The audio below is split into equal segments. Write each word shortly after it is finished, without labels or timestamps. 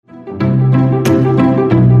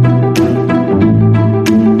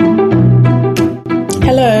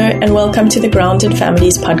welcome to the Grounded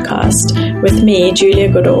Families podcast with me,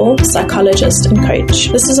 Julia Goodall, psychologist and coach.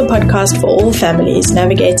 This is a podcast for all families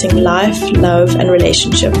navigating life, love, and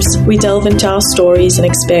relationships. We delve into our stories and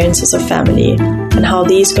experiences of family and how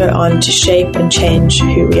these go on to shape and change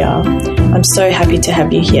who we are. I'm so happy to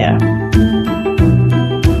have you here.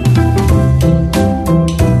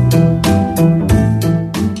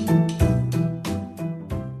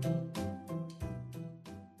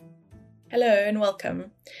 Hello and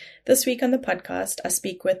welcome. This week on the podcast, I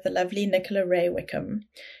speak with the lovely Nicola Ray Wickham.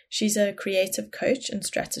 She's a creative coach and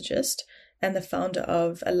strategist and the founder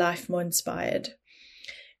of A Life More Inspired.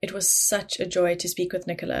 It was such a joy to speak with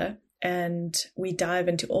Nicola, and we dive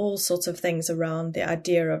into all sorts of things around the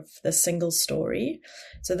idea of the single story.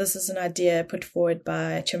 So this is an idea put forward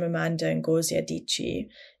by Chimamanda Ngozi Adichie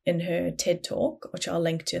in her TED Talk, which I'll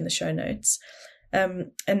link to in the show notes.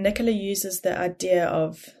 And Nicola uses the idea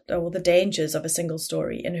of, or the dangers of a single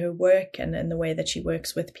story in her work and in the way that she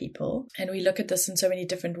works with people. And we look at this in so many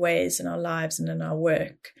different ways in our lives and in our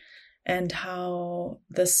work, and how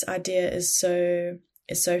this idea is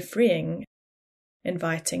so freeing,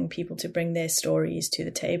 inviting people to bring their stories to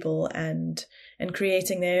the table and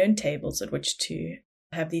creating their own tables at which to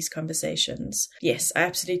have these conversations. Yes, I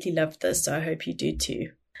absolutely loved this, so I hope you do too.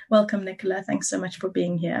 Welcome, Nicola. Thanks so much for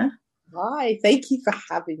being here. Hi, thank you for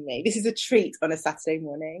having me. This is a treat on a Saturday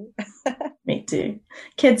morning. Me too.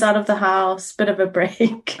 Kids out of the house, bit of a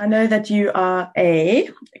break. I know that you are a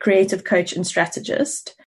creative coach and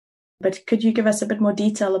strategist, but could you give us a bit more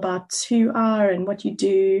detail about who you are and what you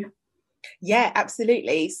do? Yeah,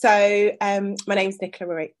 absolutely. So my name's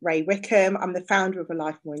Nicola Ray Wickham. I'm the founder of A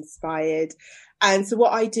Life More Inspired. And so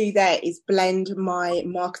what I do there is blend my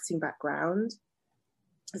marketing background,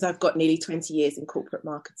 as I've got nearly 20 years in corporate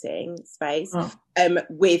marketing space,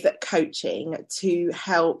 with coaching to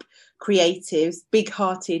help creatives,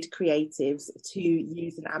 big-hearted creatives, to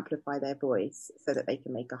use and amplify their voice so that they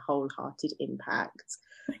can make a wholehearted impact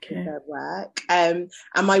in their work. And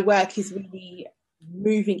my work is really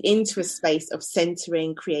moving into a space of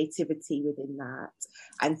centering creativity within that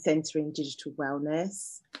and centering digital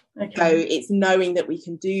wellness. So it's knowing that we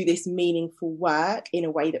can do this meaningful work in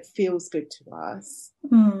a way that feels good to us,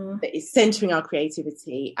 that is centering our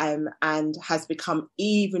creativity, and has become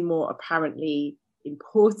even more apparently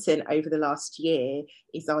important over the last year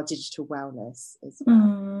is our digital wellness as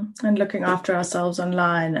well. And looking after ourselves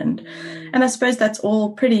online. And I suppose that's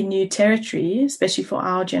all pretty new territory, especially for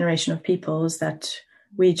our generation of people, is that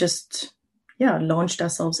we just launched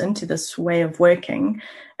ourselves into this way of working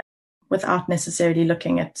without necessarily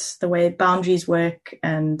looking at the way boundaries work,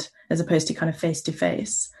 and as opposed to kind of face to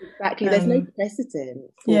face. Exactly. There's no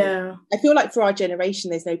precedent. I feel like for our generation,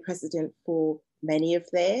 there's no precedent for many of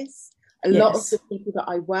this. A lot of the people that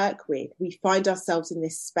I work with, we find ourselves in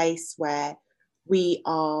this space where we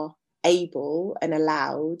are able and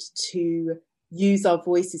allowed to use our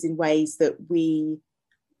voices in ways that we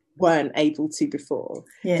weren't able to before.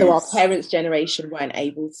 So our parents' generation weren't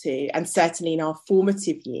able to, and certainly in our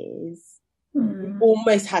formative years, we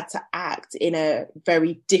almost had to act in a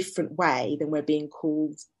very different way than we're being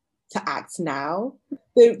called to act now.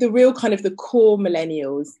 The real kind of the core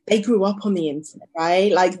millennials, they grew up on the internet,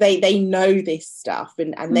 right? Like they know this stuff,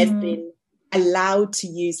 and they've been allowed to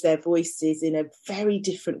use their voices in a very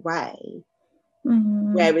different way.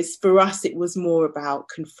 Whereas for us, it was more about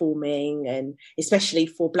conforming, and especially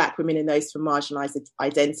for Black women and those from marginalised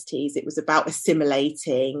identities, it was about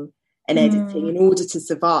assimilating and editing in order to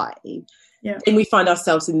survive. And we find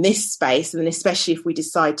ourselves in this space, and then especially if we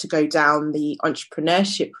decide to go down the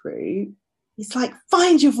entrepreneurship route, it's like,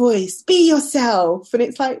 find your voice, be yourself. And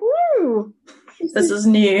it's like, woo, this is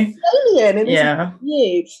new. Alien, and this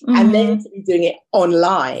is new. And then to be doing it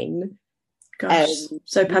online. Gosh,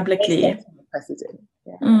 so publicly. Precedent.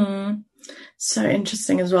 So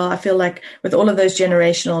interesting as well. I feel like with all of those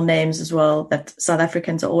generational names as well, that South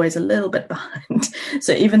Africans are always a little bit behind.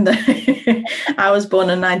 So even though I was born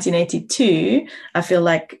in 1982, I feel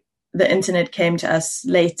like the internet came to us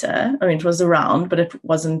later. I mean, it was around, but it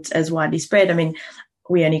wasn't as widely spread. I mean,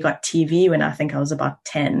 we only got TV when I think I was about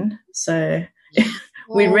 10. So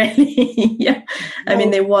we really, I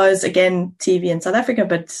mean, there was, again, TV in South Africa,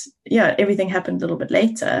 but everything happened a little bit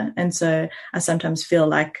later. And so I sometimes feel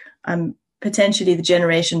like I'm potentially the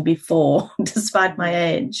generation before, despite my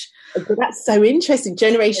age. But that's so interesting.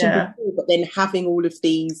 Generation before, but then having all of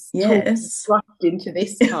these thrust into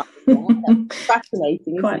this time. That's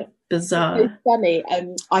fascinating. Quite bizarre. It's funny.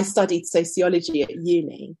 I studied sociology at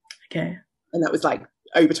uni. And that was like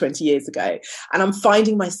over 20 years ago. And I'm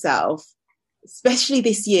finding myself especially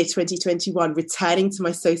this year, 2021, returning to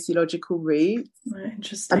my sociological roots.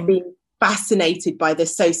 Interesting. And being fascinated by the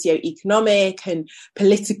socio-economic and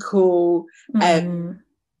political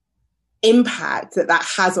impact that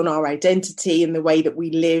has on our identity and the way that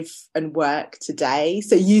we live and work today.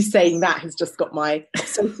 So you saying that has just got my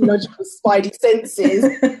sociological spidey senses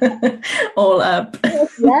all up.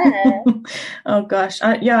 Yeah. Oh gosh.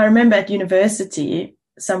 I remember at university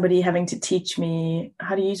somebody having to teach me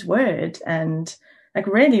how to use Word, and like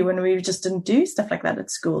really when we just didn't do stuff like that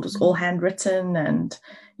at school, it was all handwritten, and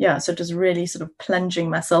so it was really sort of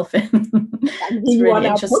plunging myself in. It's really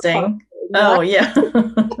interesting. Oh yeah.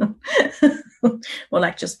 Or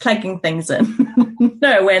like just plugging things in.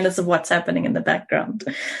 No awareness of what's happening in the background.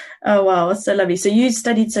 Oh wow, that's so lovely. So you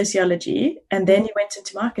studied sociology and then you went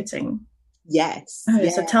into marketing. Yes. Oh,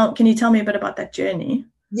 yeah. So can you tell me a bit about that journey?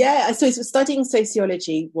 Yeah, so studying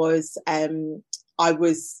sociology was I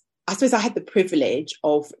suppose I had the privilege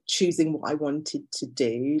of choosing what I wanted to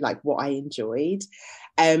do, like what I enjoyed.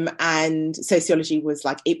 And sociology was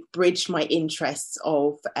like, it bridged my interests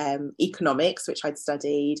of economics, which I'd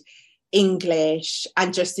studied, English,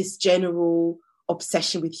 and just this general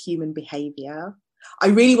obsession with human behaviour. I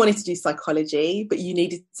really wanted to do psychology, but you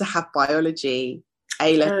needed to have biology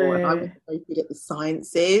A-level, and I was very good at the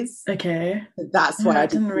sciences. Okay. So that's why I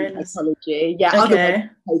didn't realize psychology. Yeah, otherwise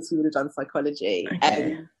I would have done psychology.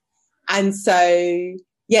 Okay. And so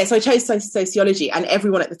I chose sociology, and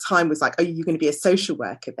everyone at the time was like, "Oh, you're going to be a social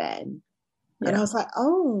worker then?" Yeah. And I was like,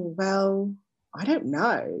 "Oh, well, I don't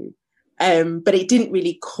know." But it didn't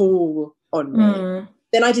really call on me.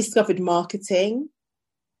 Then I discovered marketing.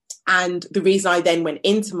 And the reason I then went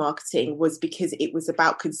into marketing was because it was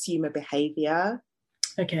about consumer behaviour.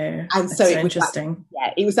 Okay. And so it was interesting.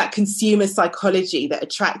 It was that consumer psychology that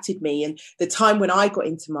attracted me. And the time when I got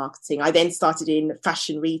into marketing, I then started in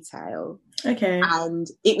fashion retail. Okay. And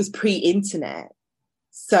it was pre-internet.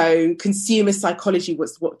 So consumer psychology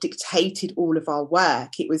was what dictated all of our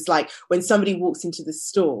work. It was like when somebody walks into the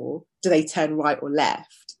store, do they turn right or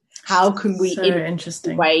left? How can we influence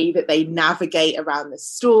the way that they navigate around the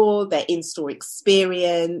store, their in-store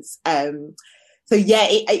experience?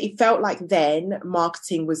 It felt like then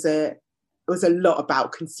marketing was a lot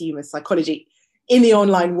about consumer psychology. In the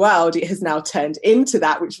online world, it has now turned into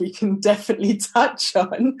that, which we can definitely touch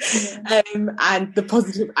on, and the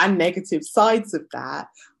positive and negative sides of that.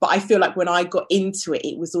 But I feel like when I got into it,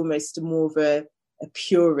 it was almost more of a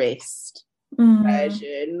purist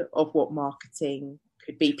version of what marketing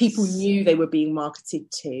could be. People knew they were being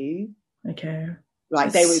marketed to. Okay.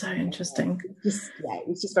 Like that's so interesting. It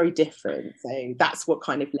was just very different. So that's what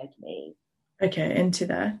kind of led me. Okay, into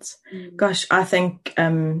that. Gosh, I think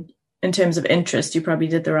in terms of interest, you probably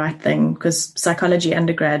did the right thing, because psychology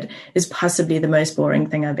undergrad is possibly the most boring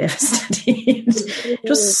thing I've ever studied. It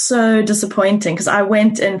was so disappointing, because I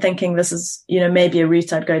went in thinking this is, maybe a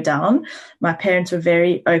route I'd go down. My parents were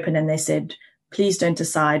very open, and they said, please don't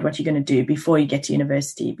decide what you're going to do before you get to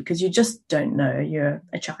university, because you just don't know. You're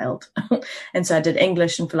a child. And so I did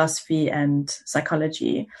English and philosophy and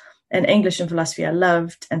psychology. And English and philosophy I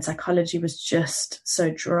loved, and psychology was just so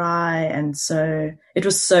dry, and it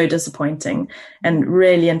was so disappointing. And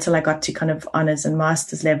really until I got to kind of honours and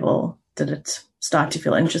master's level did it start to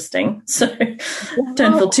feel interesting. So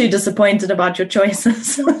don't feel too disappointed about your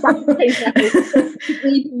choices. Even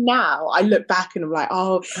now I look back and I'm like,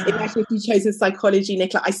 imagine if you chose a psychology,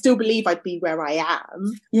 Nicola, I still believe I'd be where I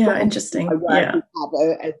am. Yeah, interesting. I would have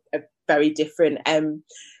a very different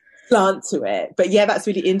slant to it. But yeah, that's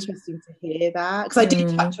really interesting to hear that, because I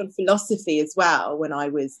did touch on philosophy as well when I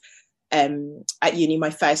was at uni my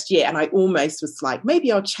first year, and I almost was like,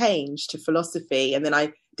 maybe I'll change to philosophy, and then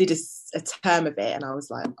I did a term of it and I was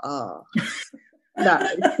like, no.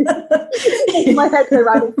 My head go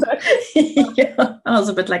round. Yeah, I was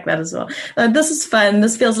a bit like that as well. This is fun.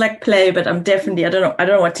 This feels like play, but I'm definitely I don't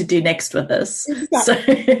know what to do next with this.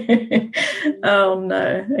 Exactly. So, oh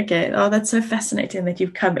no. Okay. Oh, that's so fascinating that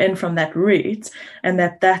you've come in from that route, and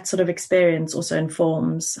that sort of experience also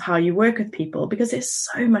informs how you work with people, because there's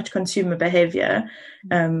so much consumer behavior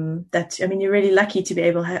that, I mean, you're really lucky to be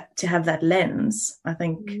able to have that lens, I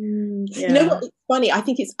think. Yeah. You know what? It's funny. I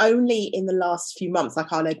think it's only in the last few months,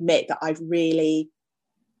 like I'll admit, that I've really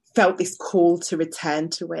felt this call to return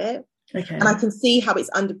to it. Okay. And I can see how it's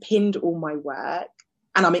underpinned all my work,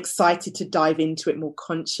 and I'm excited to dive into it more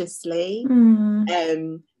consciously.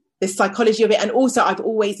 The psychology of it. And also I've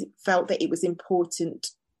always felt that it was important,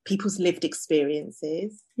 people's lived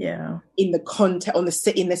experiences. Yeah. In the context,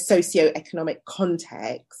 in the socio-economic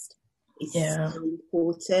context is so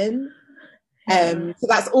important. So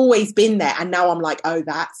that's always been there. And now I'm like, oh,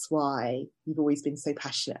 that's why you've always been so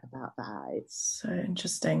passionate about that. It's so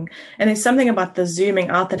interesting. And there's something about the zooming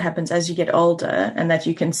out that happens as you get older, and that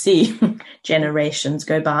you can see generations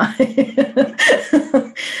go by.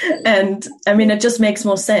 And I mean, it just makes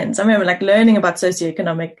more sense. I remember like learning about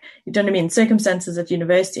socioeconomic, you know what I mean, circumstances at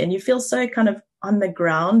university, and you feel so kind of on the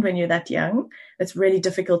ground when you're that young. It's really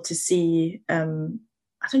difficult to see, I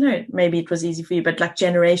don't know, maybe it was easy for you, but like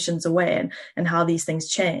generations away and how these things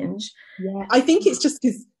change. Yeah, I think it's just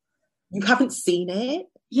because you haven't seen it.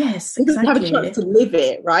 Yes, exactly. You don't have a chance to live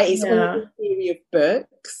it, right? It's all a theory of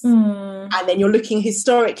books. And then you're looking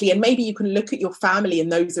historically, and maybe you can look at your family and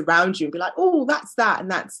those around you and be like, oh, that's that and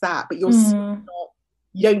that's that. But you're still not,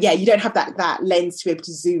 you don't have that lens to be able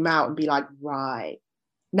to zoom out and be like, right,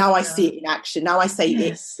 now I see it in action. Now I see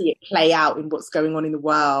it play out in what's going on in the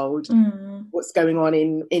world, what's going on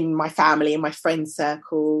in my family, in my friend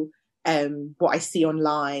circle, what I see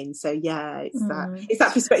online. So it's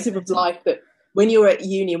that perspective of life that when you're at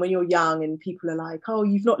uni and when you're young and people are like, oh,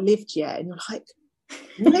 you've not lived yet. And you're like,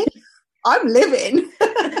 really? I'm living.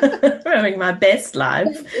 Living my best life.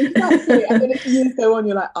 Exactly. And then as years go on,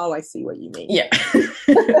 you're like, oh, I see what you mean. Yeah.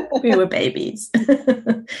 We were babies.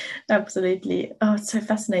 Absolutely. Oh, it's so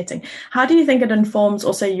fascinating. How do you think it informs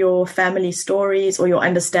also your family stories, or your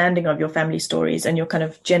understanding of your family stories and your kind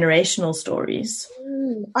of generational stories?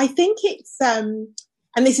 I think it's, and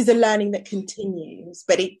this is a learning that continues,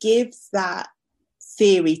 but it gives that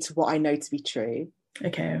theory to what I know to be true.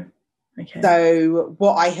 Okay. So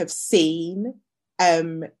what I have seen,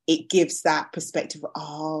 it gives that perspective of,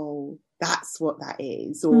 oh, that's what that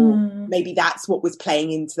is, or maybe that's what was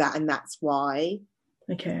playing into that, and that's why.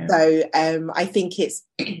 Okay. So I think it's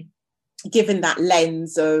given that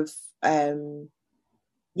lens of being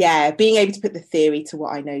able to put the theory to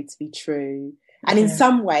what I know to be true, and in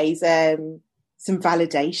some ways some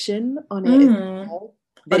validation on it as well.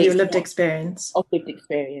 Of your lived experience. Of lived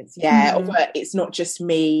experience, yeah. Or it's not just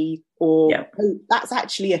me, or oh, that's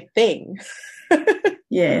actually a thing.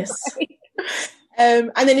 Yes.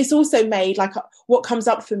 And then it's also made, like, what comes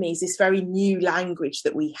up for me is this very new language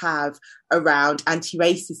that we have around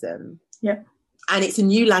anti-racism. Yeah. And it's a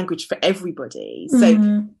new language for everybody.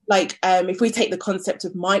 So, like, if we take the concept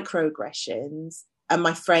of microaggressions, and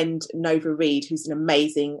my friend Nova Reid, who's an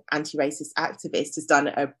amazing anti-racist activist, has done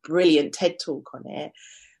a brilliant TED talk on it.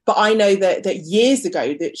 But I know that years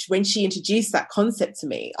ago, that when she introduced that concept to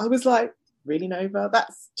me, I was like, really, Nova?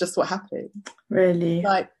 That's just what happened. Really?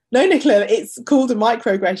 Like, no, Nicola, it's called a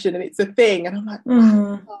microaggression and it's a thing. And I'm like,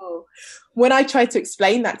 wow. When I tried to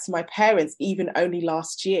explain that to my parents, even only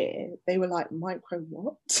last year, they were like, micro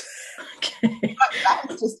what? Okay.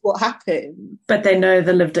 That's just what happened. But they know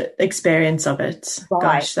the lived experience of it. Right.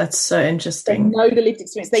 Gosh, that's so interesting. They know the lived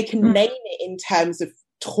experience. They can name it in terms of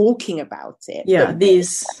talking about it. Yeah,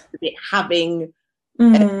 these... having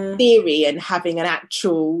a theory and having an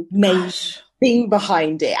actual name thing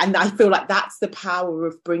behind it. And I feel like that's the power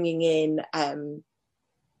of bringing in...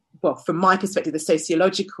 from my perspective, the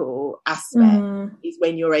sociological aspect is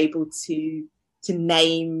when you're able to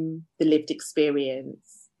name the lived experience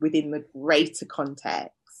within the greater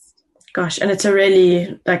context. Gosh, and it's a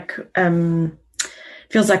really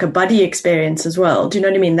feels like a body experience as well. Do you know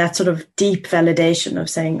what I mean? That sort of deep validation of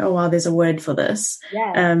saying, oh, wow, there's a word for this.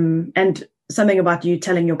 Yeah. And something about you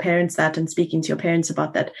telling your parents that and speaking to your parents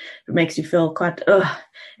about that, it makes you feel quite,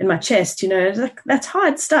 in my chest, like, that's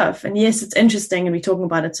hard stuff. And yes, it's interesting, and we're talking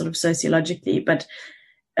about it sort of sociologically, but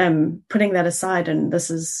putting that aside, and this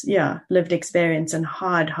is, lived experience and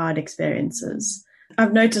hard experiences.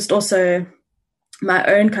 I've noticed also my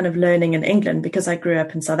own kind of learning in England, because I grew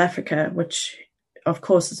up in South Africa, which of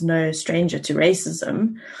course is no stranger to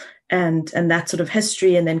racism and that sort of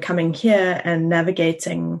history, and then coming here and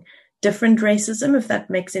navigating different racism, if that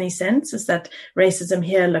makes any sense, is that racism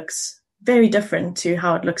here looks very different to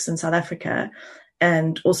how it looks in South Africa,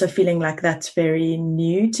 and also feeling like that's very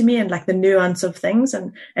new to me, and like the nuance of things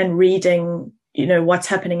and reading, what's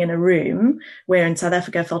happening in a room, where in South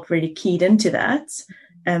Africa I felt really keyed into that,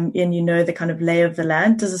 and the kind of lay of the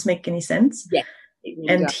land. Does this make any sense? Yeah.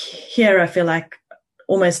 And here I feel like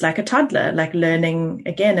almost like a toddler, like learning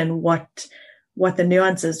again, and what the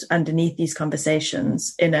nuances underneath these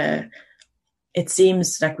conversations it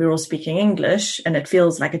seems like we're all speaking English, and it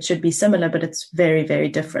feels like it should be similar, but it's very, very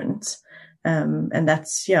different. And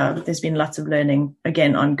that's, there's been lots of learning,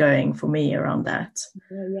 again, ongoing for me around that.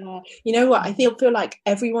 Yeah. You know what? I feel like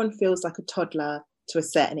everyone feels like a toddler to a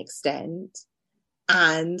certain extent.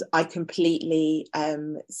 And I completely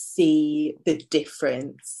see the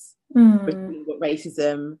difference between what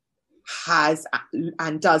racism has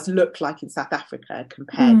and does look like in South Africa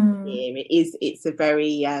compared to here. It's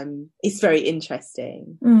very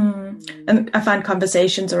interesting. And I find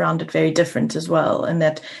conversations around it very different as well, and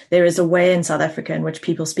that there is a way in South Africa in which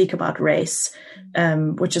people speak about race,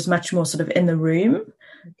 which is much more sort of in the room.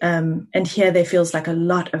 And here there feels like a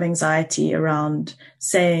lot of anxiety around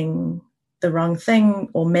saying the wrong thing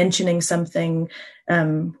or mentioning something,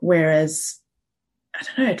 whereas, I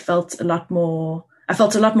don't know, I felt a lot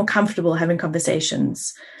more comfortable having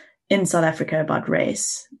conversations in South Africa about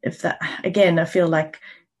race. If that, again, I feel like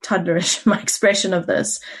toddlerish, my expression of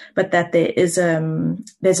this, but that there's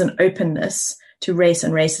an openness to race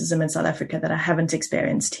and racism in South Africa that I haven't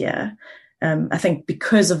experienced here. I think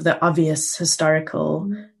because of the obvious historical,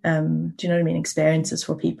 do you know what I mean, experiences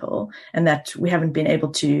for people, and that we haven't been able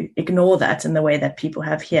to ignore that in the way that people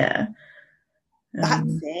have here. That's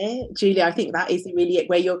it, Julia. I think that is really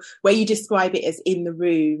where you describe it as in the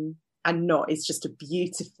room and not. It's just a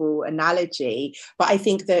beautiful analogy. But I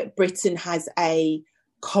think that Britain has a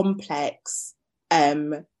complex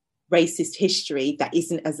racist history that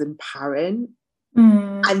isn't as apparent.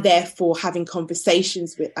 And therefore having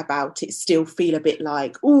conversations about it still feel a bit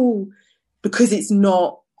like, because it's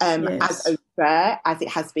not as overt as it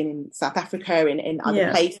has been in South Africa and in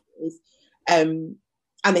other places. And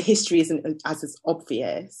the history isn't as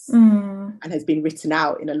obvious and has been written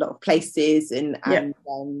out in a lot of places. And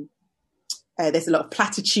there's a lot of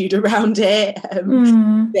platitude around it.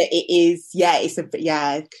 That it is,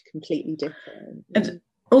 completely different. And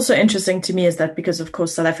also interesting to me is that because, of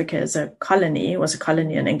course, South Africa was a colony,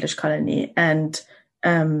 an English colony, and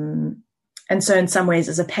so in some ways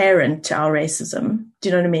is a parent to our racism. Do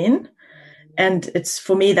you know what I mean? And it's,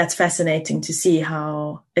 for me, that's fascinating to see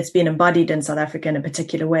how it's been embodied in South Africa in a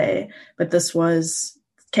particular way. But this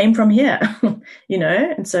came from here, you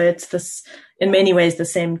know? And so it's this, in many ways, the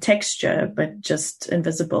same texture, but just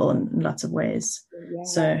invisible in lots of ways. Yeah.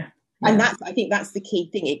 So, and I think that's the key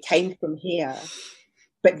thing. It came from here,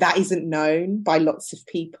 but that isn't known by lots of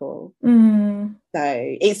people. So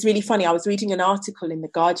it's really funny. I was reading an article in The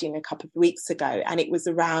Guardian a couple of weeks ago, and it was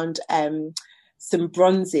around some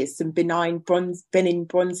benign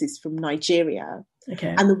bronzes from Nigeria.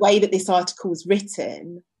 Okay. And the way that this article was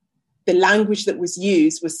written, the language that was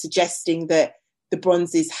used was suggesting that the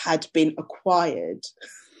bronzes had been acquired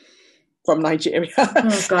from Nigeria. Oh,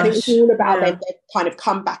 gosh. And it was all about they've kind of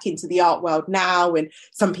come back into the art world now, and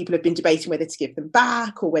some people have been debating whether to give them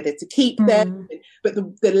back or whether to keep them. But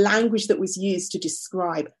the language that was used to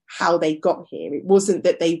describe how they got here, it wasn't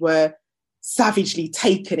that they were savagely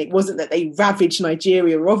taken, it wasn't that they ravaged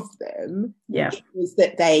Nigeria of them. It was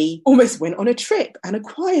that they almost went on a trip and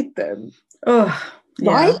acquired them.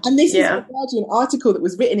 Right? And this is a Guardian article that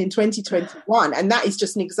was written in 2021, and that is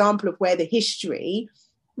just an example of where the history,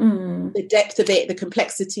 the depth of it, the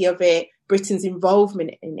complexity of it, Britain's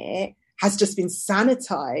involvement in it has just been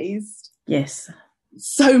sanitized. Yes.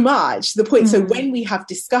 So much, the point. So when we have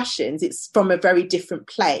discussions, it's from a very different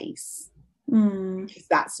place. Because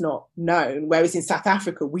that's not known, whereas in South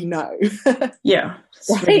Africa we know.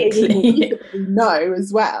 Right? We know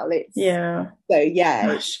as well.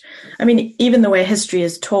 Gosh. I mean, even the way history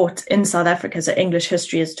is taught in South Africa, so English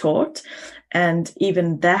history is taught, and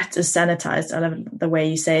even that is sanitized. I love the way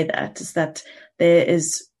you say that, is that there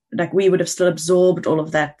is, like, we would have still absorbed all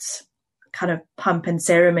of that kind of pomp and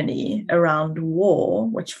ceremony around war,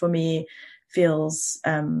 which for me feels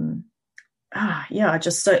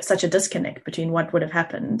just such a disconnect between what would have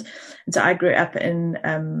happened. And so I grew up in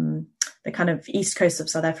the kind of east coast of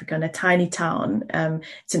South Africa, in a tiny town.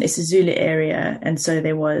 It's an isiZulu area, and so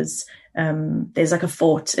there's like a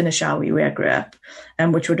fort in Eshowe where I grew up,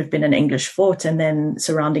 which would have been an English fort, and then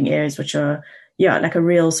surrounding areas which are like a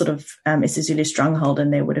real sort of isiZulu stronghold,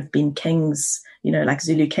 and there would have been kings, you know, like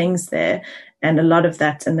Zulu kings there, and a lot of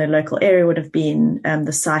that in the local area would have been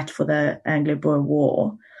the site for the Anglo-Boer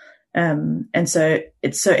War. And so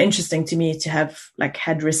it's so interesting to me to have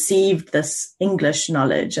had received this English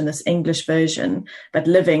knowledge and this English version, but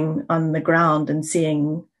living on the ground and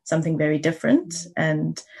seeing something very different.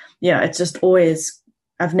 And it's just always,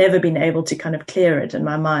 I've never been able to kind of clear it in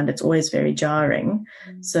my mind. It's always very jarring.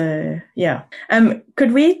 So,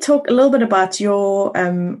 could we talk a little bit about your,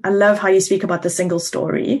 I love how you speak about the single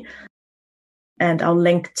story. And I'll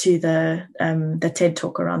link to the TED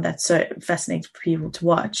talk around that. So fascinating for people to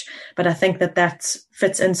watch. But I think that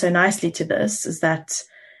fits in so nicely to this, is that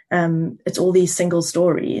it's all these single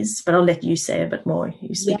stories. But I'll let you say a bit more.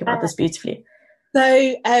 You speak about this beautifully.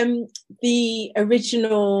 So the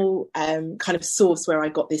original kind of source where I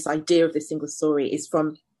got this idea of the single story is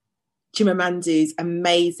from Chimamandu's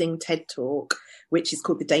amazing TED talk, which is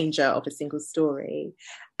called The Danger of a Single Story.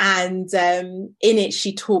 And in it,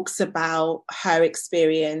 she talks about her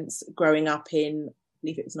experience growing up in, I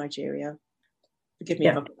believe it was Nigeria. Forgive me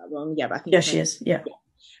if I've got that wrong. Yeah, but I think she is. Yeah.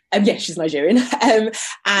 Yeah, she's Nigerian.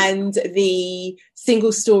 And the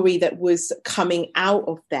single story that was coming out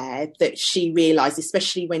of there that she realised,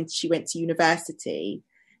 especially when she went to university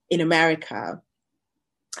in America,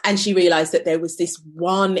 and she realised that there was this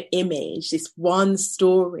one image, this one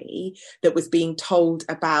story that was being told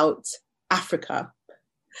about Africa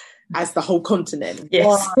as the whole continent.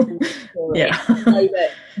 Yes. Yeah.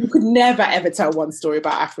 That you could never ever tell one story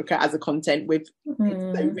about Africa as a continent with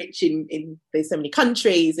it's so rich in there's so many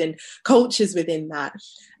countries and cultures within that.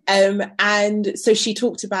 And so she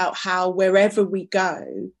talked about how wherever we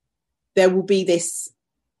go, there will be this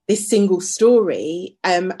single story,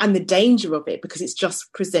 and the danger of it, because it's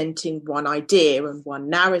just presenting one idea and one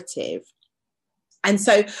narrative. And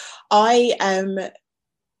so I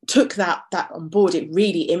took that on board. It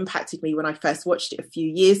really impacted me when I first watched it a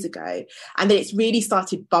few years ago, and then it's really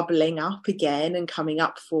started bubbling up again and coming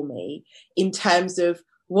up for me in terms of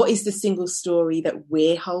what is the single story that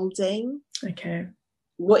we're holding. Okay.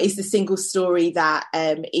 What is the single story that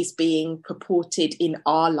is being purported in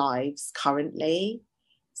our lives currently?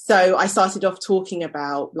 So I started off talking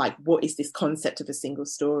about like, what is this concept of a single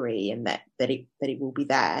story, and that it will be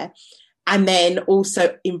there. And then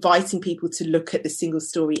also inviting people to look at the single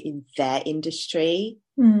story in their industry,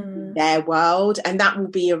 their world. And that will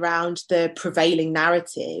be around the prevailing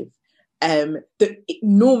narrative that it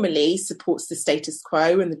normally supports the status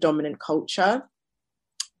quo and the dominant culture.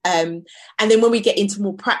 And then when we get into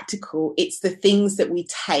more practical, it's the things that we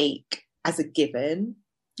take as a given.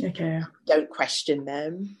 Okay. Don't question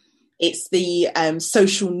them. It's the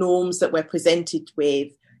social norms that we're presented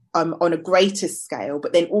with on a greater scale,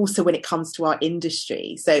 but then also when it comes to our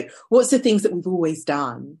industry. So what's the things that we've always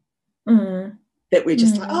done that we're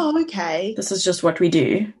just like, oh, okay. This is just what we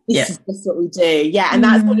do. This is just what we do. Yeah. And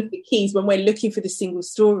that's one of the keys when we're looking for the single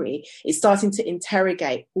story, it's starting to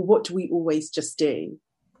interrogate, well, what do we always just do?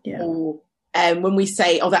 Yeah. Or when we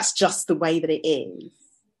say, oh, that's just the way that it is.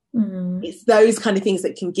 It's those kind of things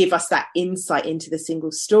that can give us that insight into the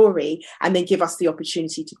single story and then give us the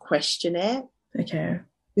opportunity to question it. Okay.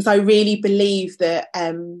 Because I really believe that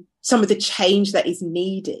some of the change that is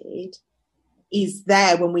needed is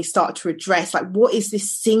there when we start to address, like, what is this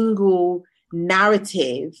single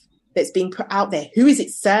narrative that's being put out there? Who is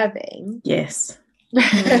it serving? Yes.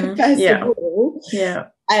 First of all. Yeah.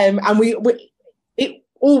 And it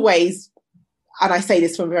always, and I say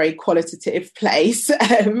this from a very qualitative place,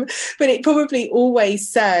 but it probably always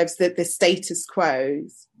serves the status quo.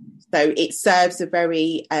 So it serves a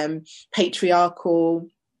very patriarchal,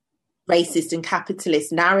 racist and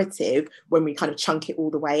capitalist narrative when we kind of chunk it all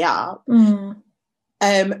the way up.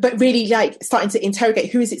 But really, like, starting to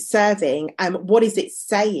interrogate, who is it serving and what is it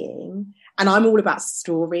saying? And I'm all about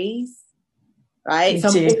stories, right? Me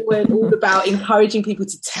so too. I'm all about encouraging people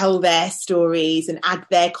to tell their stories and add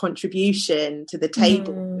their contribution to the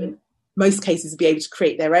table. In most cases, be able to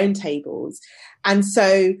create their own tables. And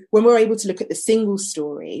so when we're able to look at the single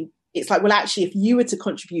story, it's like, well, actually, if you were to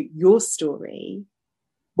contribute your story,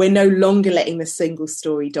 we're no longer letting the single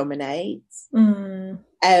story dominate. And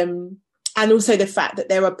also the fact that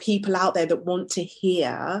there are people out there that want to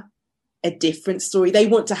hear a different story. They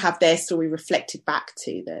want to have their story reflected back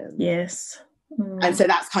to them. Yes. And so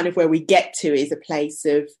that's kind of where we get to, is a place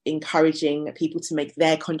of encouraging people to make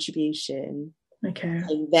their contribution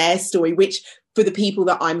in their story, which for the people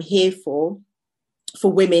that I'm here for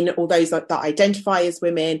women or those that identify as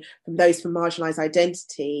women, from those from marginalised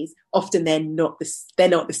identities, often they're not the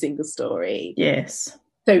single story. Yes.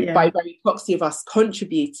 So by very proxy of us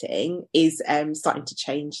contributing is starting to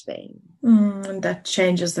change things. And that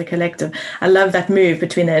changes the collective. I love that move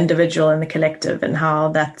between the individual and the collective, and how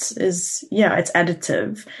that is, it's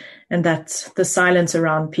additive, and that the silence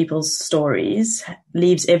around people's stories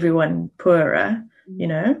leaves everyone poorer, you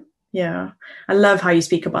know? Yeah. I love how you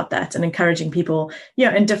speak about that and encouraging people,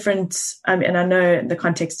 in different, and I know the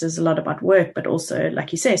context is a lot about work, but also,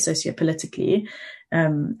 like you say, sociopolitically.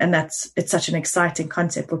 And it's such an exciting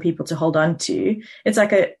concept for people to hold on to. It's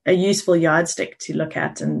like a useful yardstick to look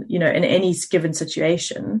at, and, in any given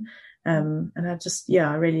situation. And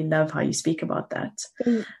I really love how you speak about that.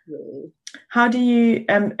 Thank you. How do you,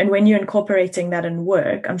 and when you're incorporating that in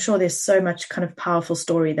work, I'm sure there's so much kind of powerful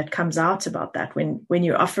story that comes out about that when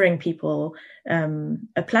you're offering people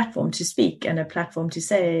a platform to speak and a platform to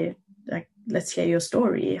say, like, let's hear your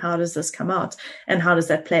story. How does this come out? And how does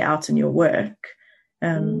that play out in your work?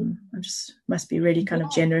 Must be really kind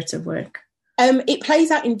of generative work. It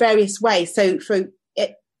plays out in various ways. So for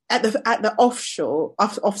it, at the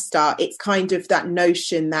off start, it's kind of that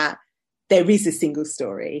notion that there is a single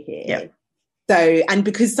story here. Yep. So, and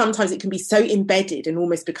because sometimes it can be so embedded and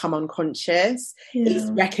almost become unconscious, it's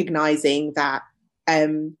recognizing that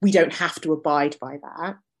we don't have to abide by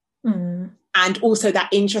that. And also that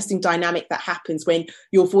interesting dynamic that happens when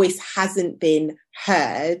your voice hasn't been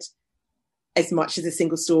heard as much as a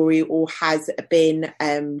single story, or has been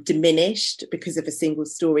diminished because of a single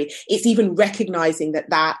story. It's even recognizing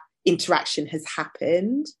that interaction has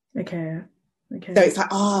happened. Okay. So it's like,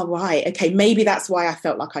 oh, right, okay, maybe that's why I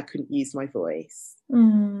felt like I couldn't use my voice.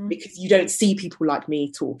 Because you don't see people like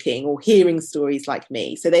me talking or hearing stories like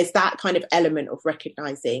me. So there's that kind of element of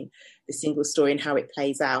recognizing the single story and how it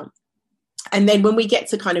plays out. And then when we get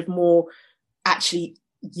to kind of more actually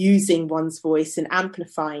using one's voice and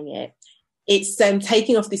amplifying it, it's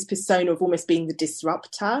taking off this persona of almost being the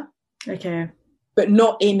disruptor. Okay. But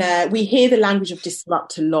not we hear the language of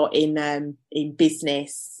disrupt a lot in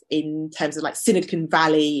business, in terms of like Silicon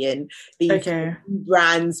Valley and these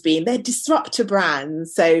brands they're disruptor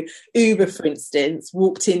brands. So Uber, for instance,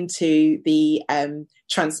 walked into the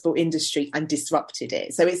transport industry and disrupted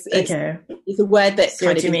it. So it's a word that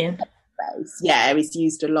kind of, you mean? It's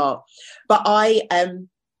used a lot. But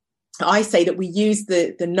I say that we use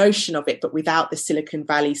the notion of it, but without the Silicon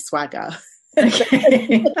Valley swagger.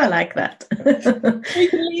 Okay, I like that. We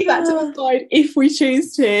can leave that to the side if we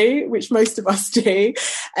choose to, which most of us do.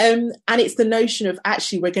 And it's the notion of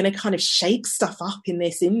actually we're going to kind of shake stuff up in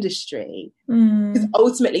this industry. Because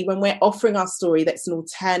ultimately, when we're offering our story that's an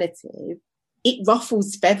alternative, it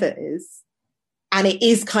ruffles feathers. And it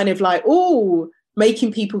is kind of like,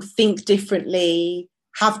 making people think differently,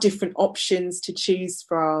 have different options to choose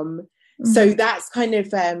from. So that's kind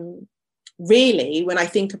of really, when I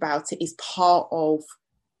think about it, is part of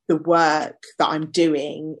the work that I'm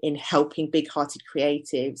doing in helping big-hearted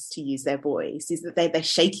creatives to use their voice, is that they're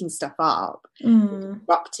shaking stuff up,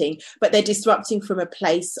 disrupting, but they're disrupting from a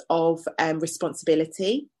place of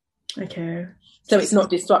responsibility. Okay. So it's not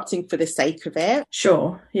disrupting for the sake of it.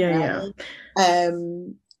 Sure. Yeah.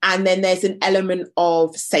 And then there's an element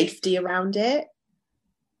of safety around it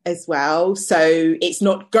as well. So it's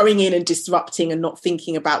not going in and disrupting and not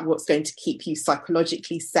thinking about what's going to keep you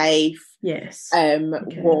psychologically safe. Yes.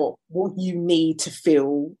 What you need to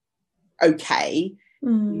feel okay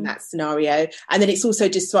in that scenario. And then it's also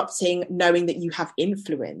disrupting knowing that you have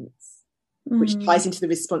influence, which ties into the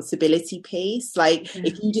responsibility piece. Like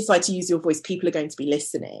if you decide to use your voice, people are going to be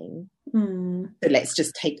listening. So let's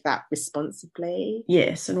just take that responsibly.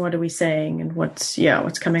 Yes. And what are we saying, and what's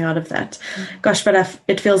coming out of that? Gosh, but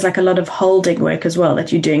it feels like a lot of holding work as well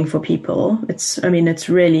that you're doing for people. It's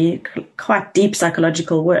really quite deep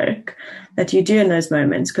psychological work that you do in those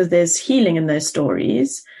moments, because there's healing in those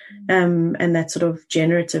stories. And that sort of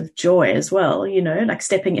generative joy as well, like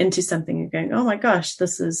stepping into something and going, oh my gosh,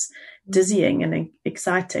 this is dizzying and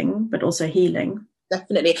exciting, but also healing.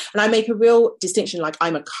 Definitely. And I make a real distinction, like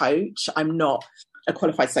I'm a coach, I'm not a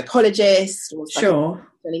qualified psychologist or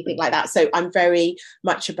anything like that. So I'm very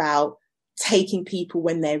much about taking people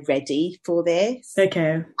when they're ready for this.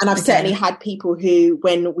 Okay. And I've certainly had people who,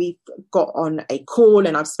 when we've got on a call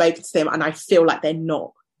and I've spoken to them and I feel like they're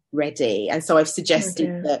not ready. And so I've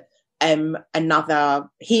suggested that another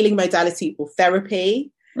healing modality or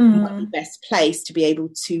therapy might be best placed to be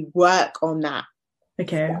able to work on that.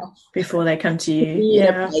 Okay. Stuff. Before they come to you.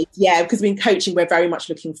 Because in coaching, we're very much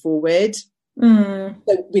looking forward. So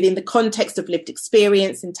within the context of lived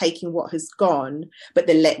experience and taking what has gone, but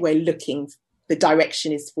we're looking, the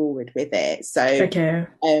direction is forward with it. So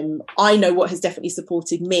I know what has definitely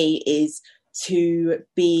supported me is to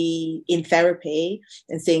be in therapy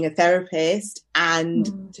and seeing a therapist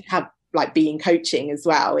and to have be in coaching as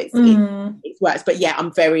well. It works. But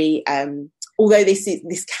I'm very although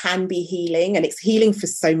this can be healing, and it's healing for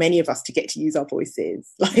so many of us to get to use our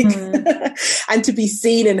voices, and to be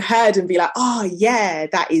seen and heard and be like, oh yeah,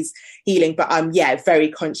 that is healing. But I'm very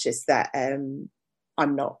conscious that I'm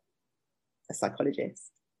not a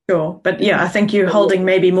psychologist. Sure. But I think you're holding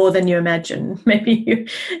maybe more than you imagine. Maybe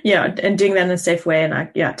and doing that in a safe way. And I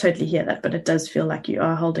totally hear that, but it does feel like you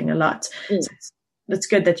are holding a lot. So it's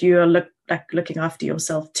good that you are looking after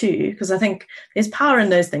yourself too, because I think there's power in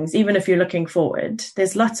those things. Even if you're looking forward,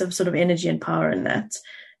 there's lots of sort of energy and power in that.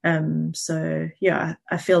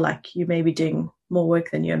 I feel like you may be doing more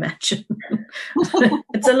work than you imagine.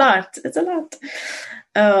 It's a lot.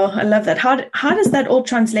 Oh, I love that. How does that all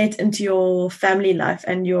translate into your family life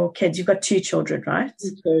and your kids? You've got 2 children, right?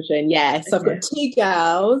 2 children, yes. So I've got 2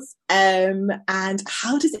 girls. And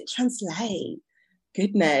how does it translate?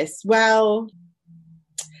 Goodness. Well,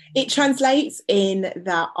 it translates in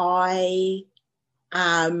that I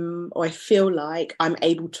feel like I'm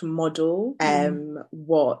able to model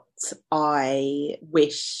what I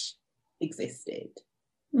wish existed.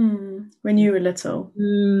 When you were little.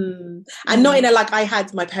 And not in a, like, I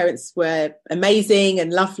had, my parents were amazing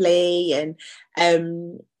and lovely, and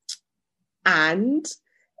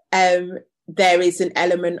there is an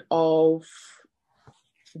element of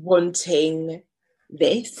wanting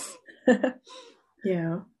this.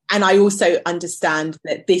 Yeah. And I also understand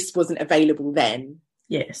that this wasn't available then.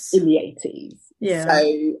 Yes. In the 80s. Yeah.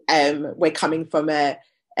 So we're coming from a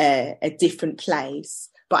different place.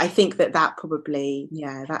 But I think that probably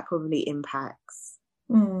impacts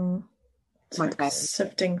my parents.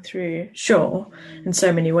 Sifting through, sure, in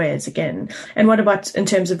so many ways again. And what about in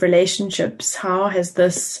terms of relationships? How has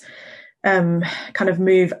this kind of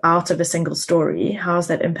move out of a single story, how has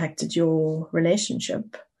that impacted your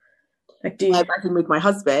relationship? Like, do you... imagine with my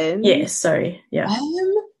husband? Yes, sorry. Yeah.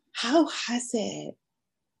 How has it?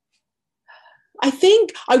 I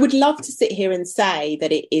think I would love to sit here and say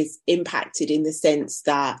that it is impacted in the sense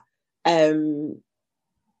that the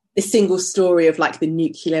single story of like the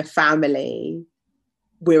nuclear family,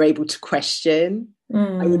 we're able to question.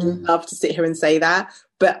 I would love to sit here and say that.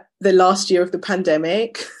 But the last year of the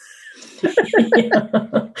pandemic has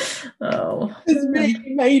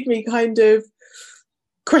really made me kind of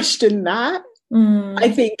question that. I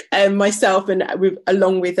think myself and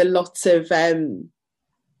along with a lot of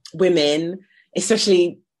women,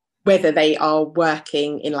 especially whether they are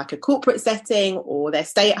working in like a corporate setting or they're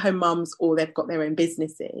stay-at-home mums or they've got their own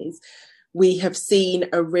businesses, we have seen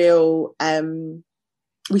a real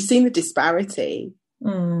we've seen the disparity,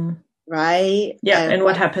 right? Yeah, and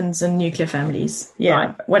what happens in nuclear families,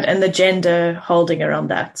 right. What and the gender holding around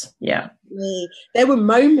that. There were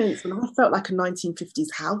moments when I felt like a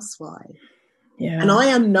 1950s housewife. Yeah. And I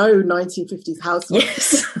am no 1950s housewife.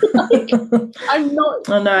 Yes. I'm not.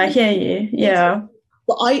 Oh no, I hear you. Yeah.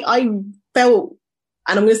 But I felt,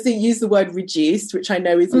 and I'm going to use the word reduced, which I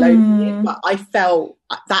know is loaded, but I felt,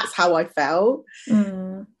 that's how I felt.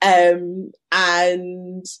 And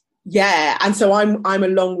yeah, and so I'm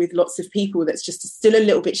along with lots of people that's just still a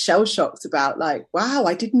little bit shell shocked about like, wow,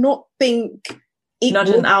 I did not think not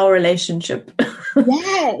in our relationship.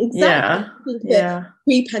 Yeah, exactly. Yeah.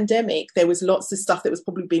 Pre-pandemic, there was lots of stuff that was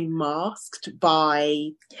probably being masked by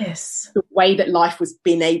the way that life was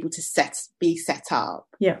being able to be set up.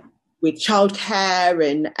 Yeah, with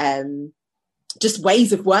childcare and just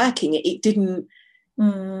ways of working. It didn't.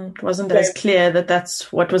 Wasn't as clear that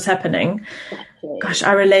that's what was happening. Exactly. Gosh,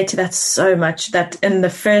 I relate to that so much. That in the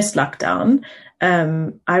first lockdown,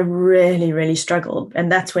 I really, really struggled.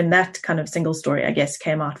 And that's when that kind of single story, I guess,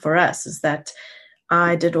 came out for us, is that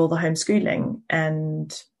I did all the homeschooling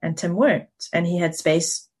and Tim worked and he had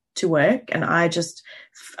space to work. And I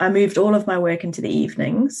moved all of my work into the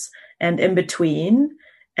evenings and in between,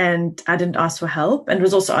 and I didn't ask for help. And it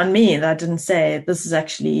was also on me that I didn't say, this is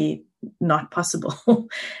actually not possible.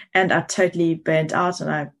 And I totally burnt out and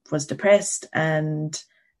I was depressed. And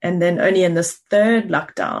then only in this third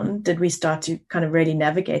lockdown did we start to kind of really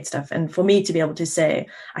navigate stuff. And for me to be able to say,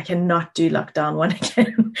 I cannot do lockdown one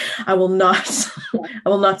again. I will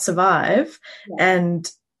not survive. Yeah.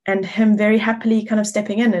 And him very happily kind of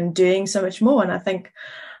stepping in and doing so much more. And I think,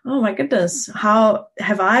 oh my goodness, how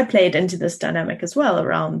have I played into this dynamic as well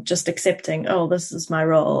around just accepting, oh, this is my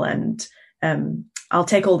role and I'll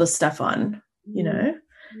take all this stuff on, you know?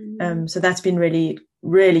 So that's been really,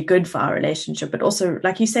 really good for our relationship, but also,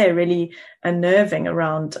 like you say, really unnerving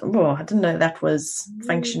around, I didn't know that was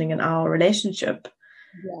functioning in our relationship.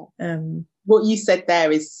 Yeah. What you said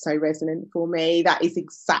there is so resonant for me. That is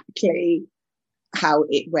exactly how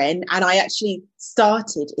it went. And I actually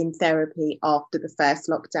started in therapy after the first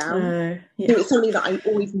lockdown. So it's something that I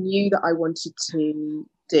always knew that I wanted to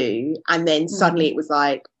do. And then suddenly it was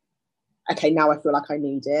like, okay, now I feel like I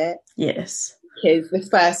need it. Yes. Because the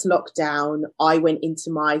first lockdown, I went into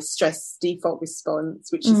my stress default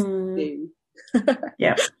response, which is to do.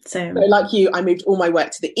 Yeah, same. So like you, I moved all my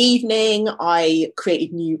work to the evening. I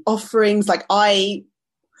created new offerings. Like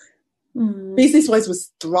business-wise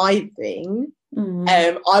was thriving.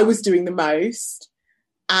 I was doing the most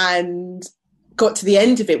and got to the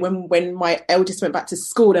end of it when my eldest went back to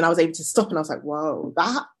school and I was able to stop and I was like, whoa,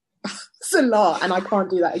 that's a lot and I can't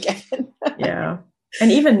do that again. Yeah.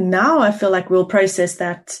 And even now I feel like we'll process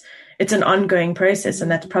that. It's an ongoing process and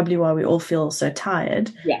that's probably why we all feel so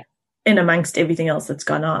tired in amongst everything else that's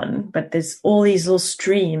gone on. But there's all these little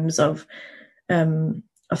streams of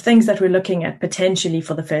things that we're looking at potentially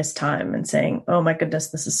for the first time and saying, oh my goodness,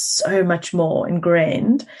 this is so much more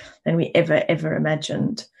ingrained than we ever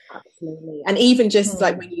imagined. Absolutely. And even just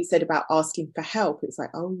like when you said about asking for help, it's like,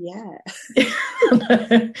 oh yeah.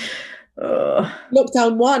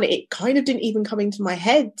 Lockdown 1, it kind of didn't even come into my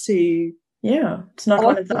head to. Yeah, it's not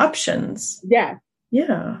one of the options. Yeah.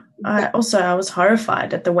 Yeah. Exactly. I was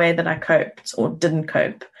horrified at the way that I coped or didn't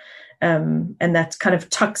cope. And that kind of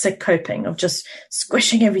toxic coping of just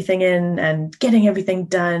squishing everything in and getting everything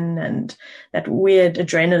done, and that weird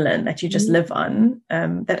adrenaline that you just live on,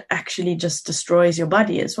 that actually just destroys your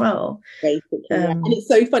body as well. Basically, yeah. And it's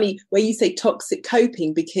so funny where you say toxic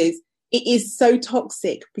coping, because it is so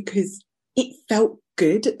toxic because it felt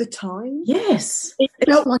good at the time. Yes. It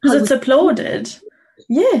felt like it's applauded.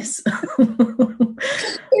 Yes. It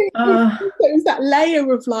was that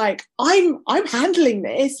layer of like, I'm handling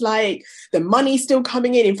this, like the money's still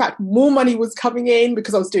coming in. In fact, more money was coming in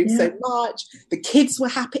because I was doing so much. The kids were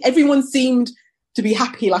happy. Everyone seemed to be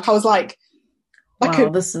happy. Like I was like wow,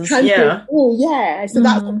 this is, oh yeah. So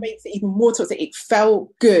that's what makes it even more toxic. It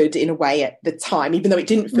felt good in a way at the time, even though it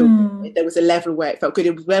didn't feel good. There was a level where it felt good.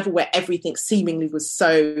 It was a level where everything seemingly was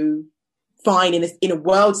so fine in a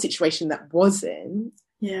world situation that wasn't.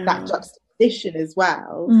 Yeah. That juxtaposition as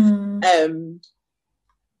well,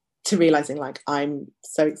 to realizing like I'm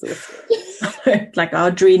so exhausted. Like our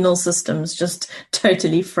adrenal system's just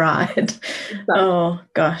totally fried. Exactly. Oh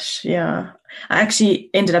gosh, yeah. I actually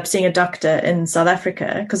ended up seeing a doctor in South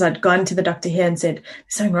Africa because I'd gone to the doctor here and said, there's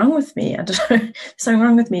something wrong with me. I don't know, there's something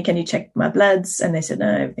wrong with me. Can you check my bloods? And they said,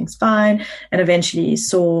 no, everything's fine. And eventually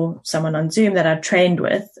saw someone on Zoom that I'd trained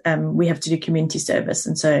with. We have to do community service.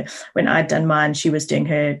 And so when I'd done mine, she was doing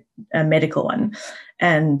her medical one.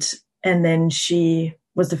 And then she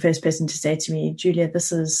was the first person to say to me, Julia,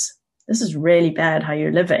 this is really bad how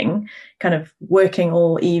you're living, kind of working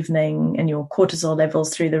all evening and your cortisol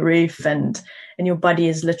levels through the roof and your body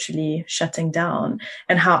is literally shutting down.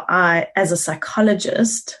 And how I, as a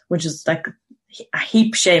psychologist, which is like a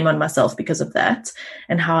heap shame on myself because of that,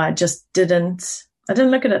 and how I just didn't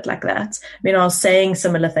look at it like that. I mean, I was saying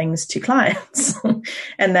similar things to clients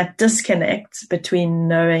and that disconnect between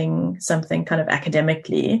knowing something kind of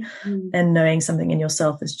academically and knowing something in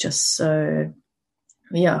yourself is just so,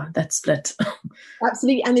 that split.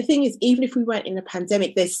 Absolutely. And the thing is, even if we weren't in a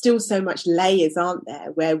pandemic, there's still so much layers, aren't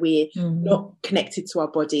there, where we're not connected to our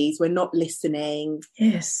bodies, we're not listening.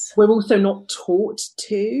 Yes. We're also not taught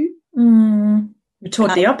to. We're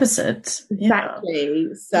taught the opposite.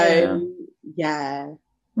 Exactly. So, yeah.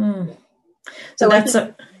 So that's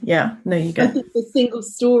no, you go. I think the single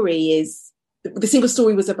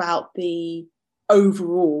story was about the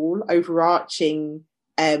overarching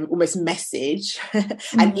almost message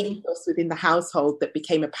and ethos within the household that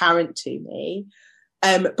became apparent to me.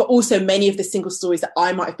 But also many of the single stories that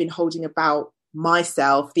I might have been holding about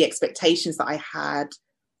myself, the expectations that I had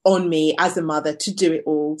on me as a mother to do it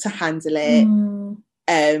all, to handle it.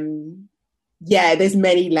 There's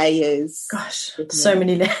many layers. Gosh, so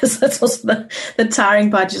many layers. That's also the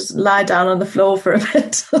tiring part. Just lie down on the floor for a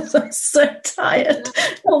bit. I'm so tired.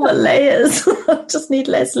 All the layers. Just need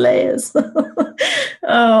less layers.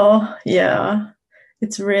 Oh, yeah.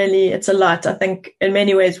 It's a lot. I think in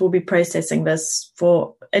many ways we'll be processing this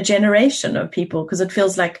for a generation of people because it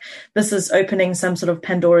feels like this is opening some sort of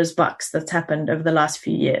Pandora's box that's happened over the last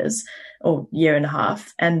few years or year and a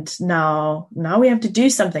half. And now we have to do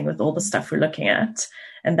something with all the stuff we're looking at.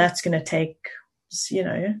 And that's going to take,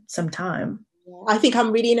 some time. I think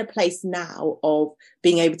I'm really in a place now of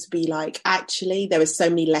being able to be like, actually, there are so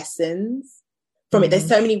many lessons from it. There's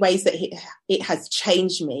so many ways that it has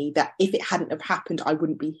changed me that if it hadn't have happened, I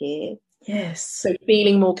wouldn't be here. Yes. So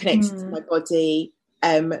feeling more connected to my body,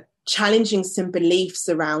 challenging some beliefs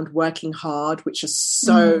around working hard, which are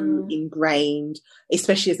so ingrained,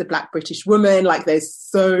 especially as a Black British woman. Like there's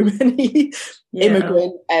so many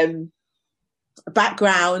immigrant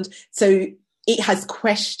background. So it has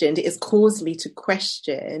caused me to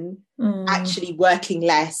question actually working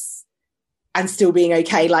less and still being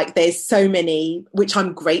okay. Like there's so many, which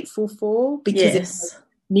I'm grateful for because it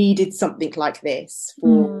needed something like this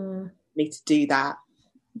for me to do that.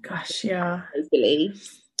 Gosh, yeah. Hopefully.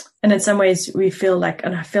 And in some ways we feel like,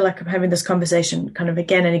 and I feel like I'm having this conversation kind of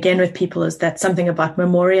again and again with people, is that something about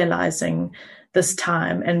memorializing this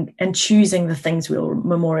time and choosing the things we'll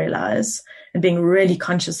memorialize and being really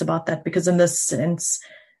conscious about that, because in this sense,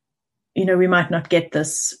 we might not get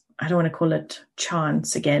this, I don't want to call it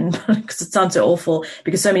chance again, because it sounds so awful,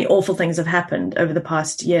 because so many awful things have happened over the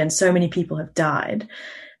past year and so many people have died.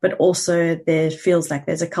 but also there feels like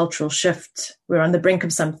there's a cultural shift. We're on the brink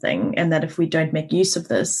of something, and that if we don't make use of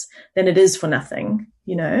this, then it is for nothing,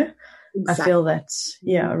 you know? Exactly. I feel that,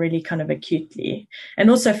 really kind of acutely. And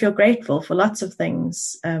also feel grateful for lots of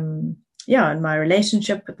things, in my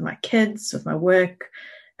relationship with my kids, with my work,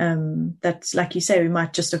 that, like you say, we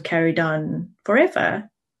might just have carried on forever,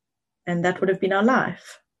 and that would have been our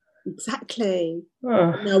life. Exactly.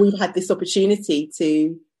 Now we've had this opportunity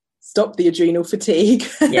to stop the adrenal fatigue.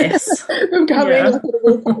 Yes. From coming like at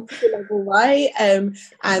a level, right? And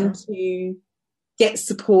to get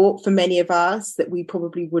support for many of us that we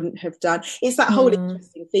probably wouldn't have done. It's that whole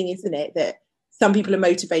interesting thing, isn't it? That some people are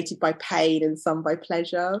motivated by pain and some by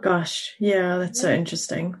pleasure. Gosh, yeah, that's so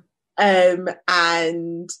interesting.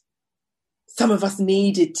 And some of us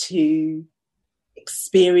needed to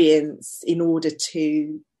experience in order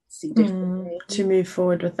to see differently. To move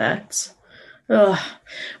forward with that.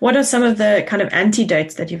 What are some of the kind of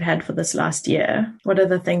antidotes that you've had for this last year? What are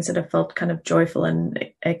the things that have felt kind of joyful and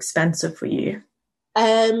expansive for you?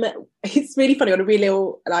 It's really funny, on a really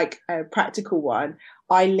practical one.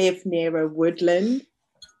 I live near a woodland,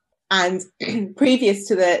 and previous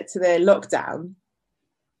to the lockdown,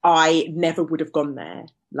 I never would have gone there.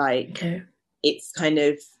 It's kind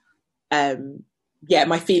of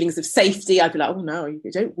my feelings of safety. I'd be like, oh no,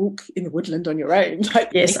 you don't walk in the woodland on your own.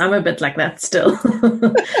 Yes, I'm a bit like that still.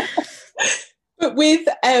 But with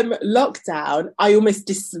lockdown, I almost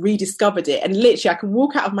rediscovered it, and literally I can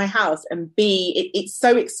walk out of my house and it's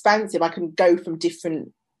so expansive. I can go from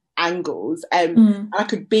different angles, and I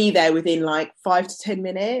could be there within 5 to 10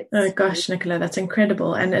 minutes. Oh gosh, Nicola, that's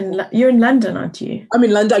incredible. And you're in London, aren't you? I'm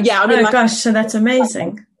in London. Yeah, I'm in London. Gosh, so that's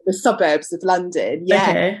amazing. The suburbs of London. Yeah.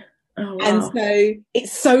 Okay. Oh, wow. And so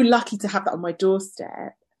it's so lucky to have that on my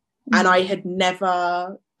doorstep. And I'd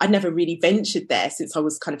never really ventured there since I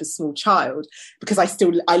was kind of a small child, because I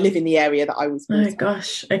live in the area that I was born. Oh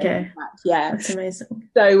gosh, okay. Yeah. That's amazing.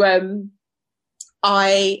 So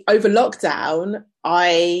over lockdown,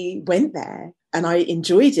 I went there and I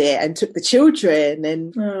enjoyed it and took the children,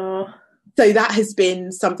 and so that has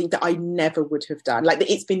been something that I never would have done.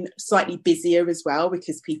 It's been slightly busier as well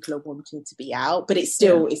because people are wanting to be out, but it's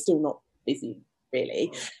still not busy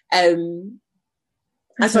really. And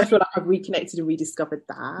so I feel like I've reconnected and rediscovered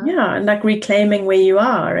that. Yeah, and reclaiming where you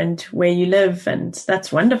are and where you live, and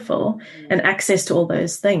that's wonderful. And access to all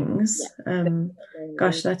those things.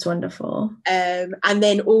 Gosh, that's wonderful. And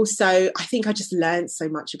then also, I think I just learned so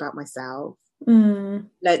much about myself.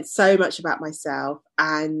 Learned so much about myself,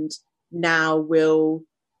 and now will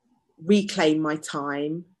reclaim my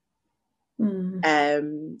time.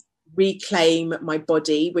 Reclaim my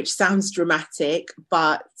body, which sounds dramatic,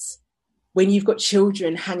 but when you've got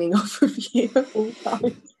children hanging off of you all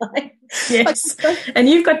the time. Yes. And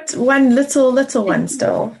you've got one little one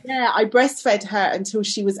still. Yeah, I breastfed her until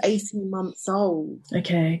she was 18 months old.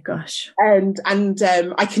 Okay, gosh. And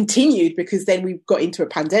I continued because then we got into a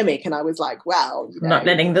pandemic, and I was like, well, not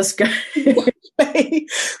letting this go. But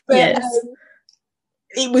yes.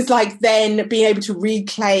 It was then being able to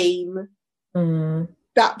reclaim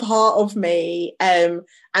that part of me, and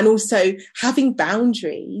also having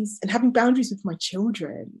boundaries with my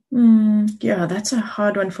children. Yeah, that's a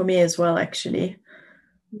hard one for me as well, actually.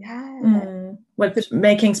 Yeah. With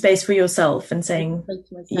making space for yourself and saying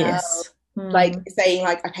yes. Saying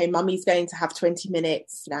okay, mummy's going to have 20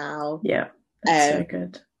 minutes now. Yeah, that's so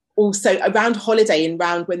good. Also around holiday and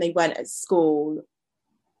around when they weren't at school,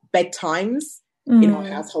 bedtimes in our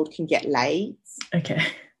household can get late. Okay.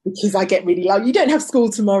 Because I get really you don't have school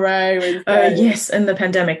tomorrow. And yes, in the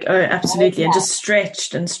pandemic. Oh, absolutely. And just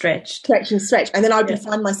stretched. And then I would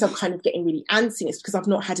find myself kind of getting really antsy. It's because I've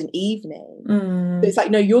not had an evening. So it's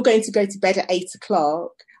no, you're going to go to bed at 8:00.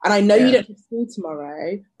 And I know you don't have school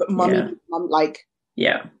tomorrow, but mum,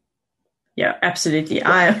 Yeah, absolutely.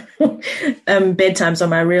 Bedtimes are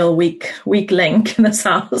my real weak link in this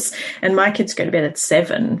house. And my kids go to bed at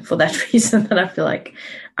 7 for that reason. And I feel like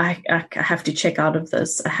I have to check out of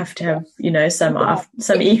this. I have to have,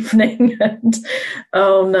 some evening. And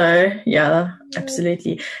oh no, yeah,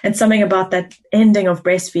 absolutely. And something about that ending of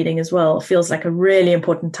breastfeeding as well feels like a really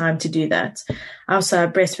important time to do that. I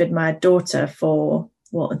breastfed my daughter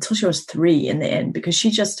until she was 3 in the end, because she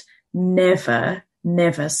just never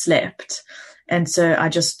slept. And so I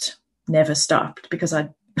just never stopped because I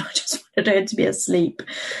just wanted her to be asleep.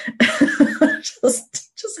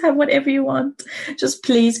 just have whatever you want. Just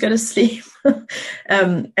please go to sleep.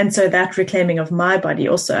 And so that reclaiming of my body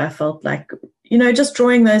also, I felt like, just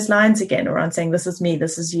drawing those lines again around saying, this is me,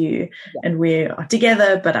 this is you, and we are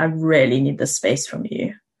together, but I really need this space from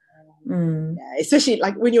you. Yeah, especially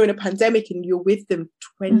like when you're in a pandemic and you're with them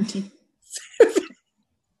 20.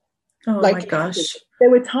 Oh my gosh. There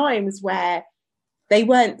were times where they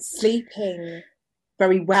weren't sleeping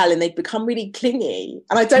very well and they'd become really clingy.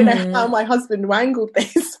 And I don't know how my husband wangled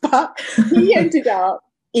this, but he ended up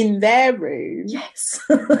in their room. Yes.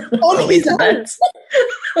 On his own.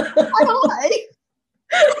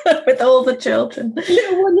 With all the children.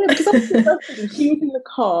 Little one, yeah, because she was in the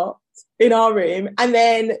car in our room, and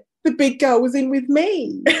then the big girl was in with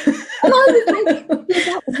me. And I was like, for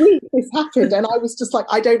about a week this happened, and I was just like,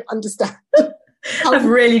 I don't understand. I've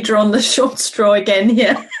really drawn the short straw again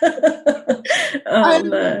here. Oh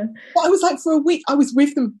no. But I was like, for a week, I was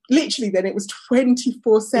with them literally, then it was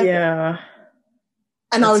 24/7. Yeah.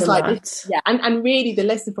 And I was like, yeah. And really the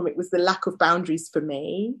lesson from it was the lack of boundaries for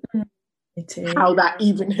me. Me too. How that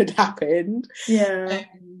even had happened. Yeah.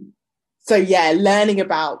 So yeah, learning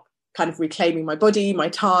about kind of reclaiming my body, my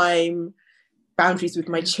time, boundaries with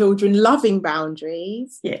my children, loving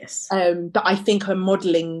boundaries. Yes. That I think I'm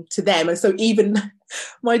modelling to them. And so even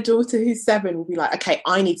my daughter who's 7 will be like, okay,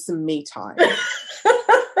 I need some me time.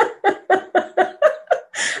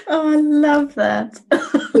 Oh, I love that.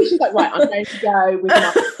 She's like, right, I'm going to go with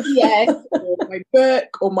my PS or my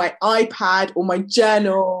book or my iPad or my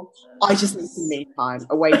journal. I just need some me time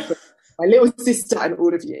away from my little sister and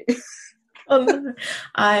all of you. Oh, no.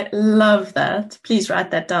 I love that. Please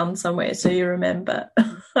write that down somewhere so you remember.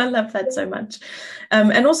 I love that so much.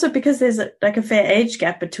 And also because there's a fair age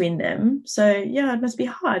gap between them. So yeah, it must be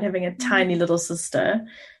hard having a tiny little sister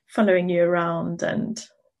following you around and,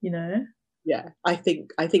 you know. Yeah, I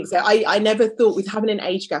think so. I never thought with having an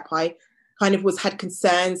age gap, I kind of had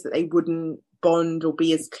concerns that they wouldn't bond or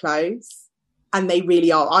be as close. And they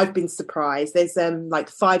really are. I've been surprised. There's like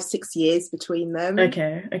 5-6 years between them.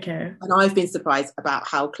 Okay. And I've been surprised about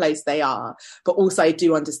how close they are. But also I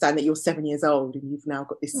do understand that you're 7 years old and you've now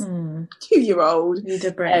got this 2-year-old. Need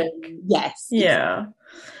a break. Yes. Yeah.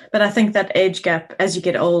 But I think that age gap as you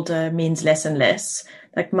get older means less and less.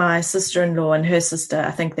 Like my sister-in-law and her sister,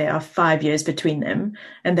 I think there are 5 years between them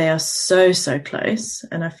and they are so, so close.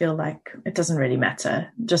 And I feel like it doesn't really matter.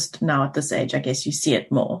 Just now at this age, I guess you see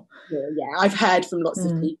it more. Yeah. I've heard from lots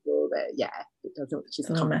of people that, it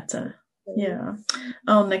doesn't matter. Yeah.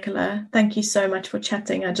 Oh, Nicola, thank you so much for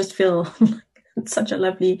chatting. I just feel it's such a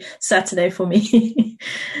lovely Saturday for me.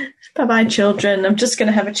 Bye-bye, children. I'm just going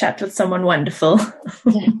to have a chat with someone wonderful.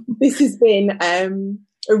 Yeah. This has been a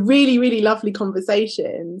really, really lovely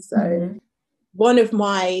conversation. So one of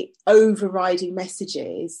my overriding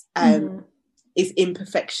messages is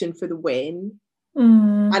imperfection for the win.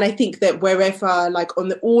 And I think that wherever, like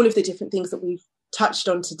on all of the different things that we've touched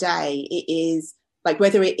on today, it is like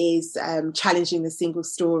whether it is challenging the single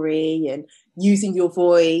story and using your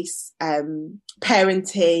voice,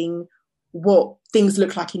 parenting, what things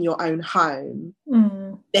look like in your own home,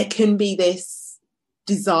 there can be this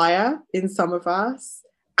desire in some of us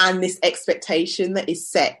and this expectation that is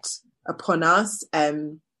set upon us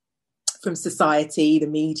from society, the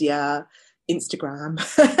media, Instagram,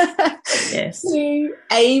 yes, to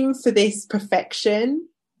aim for this perfection.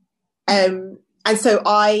 And so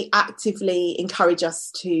I actively encourage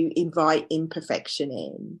us to invite imperfection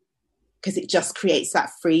in, because it just creates that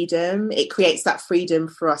freedom. It creates that freedom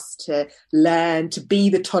for us to learn to be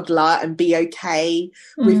the toddler and be okay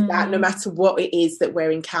with that, no matter what it is that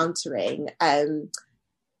we're encountering.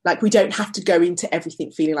 Like we don't have to go into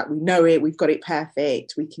everything feeling like we know it, we've got it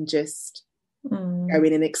perfect. We can just go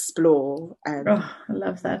in and explore. I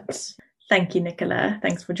love that. Thank you, Nicola.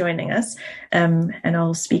 Thanks for joining us. And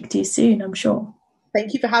I'll speak to you soon, I'm sure.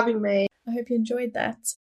 Thank you for having me. I hope you enjoyed that.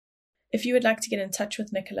 If you would like to get in touch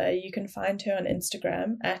with Nicola, you can find her on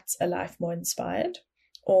Instagram at A Life More Inspired,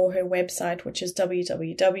 or her website, which is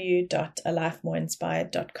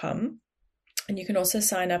www.alifemoreinspired.com. And you can also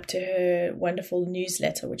sign up to her wonderful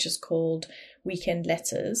newsletter, which is called Weekend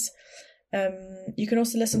Letters. You can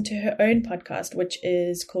also listen to her own podcast, which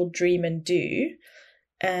is called Dream and Do.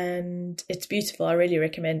 And it's beautiful. I really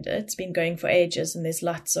recommend it. It's been going for ages and there's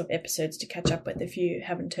lots of episodes to catch up with if you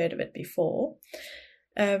haven't heard of it before.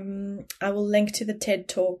 I will link to the TED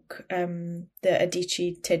Talk, the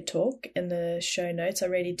Adichie TED Talk in the show notes. I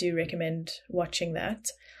really do recommend watching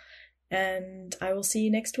that. And I will see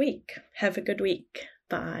you next week. Have a good week.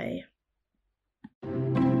 Bye.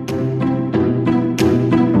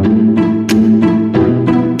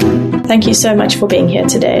 thank you so much for being here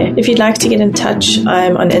today. If you'd like to get in touch,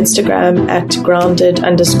 I'm on Instagram at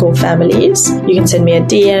grounded_families. You can send me a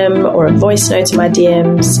DM or a voice note in my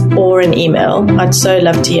DMs or an email. I'd so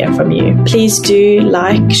love to hear from you. Please do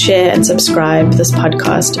like, share, and subscribe this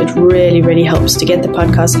podcast. It really, really helps to get the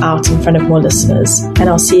podcast out in front of more listeners. And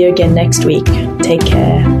I'll see you again next week. Take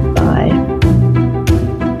care.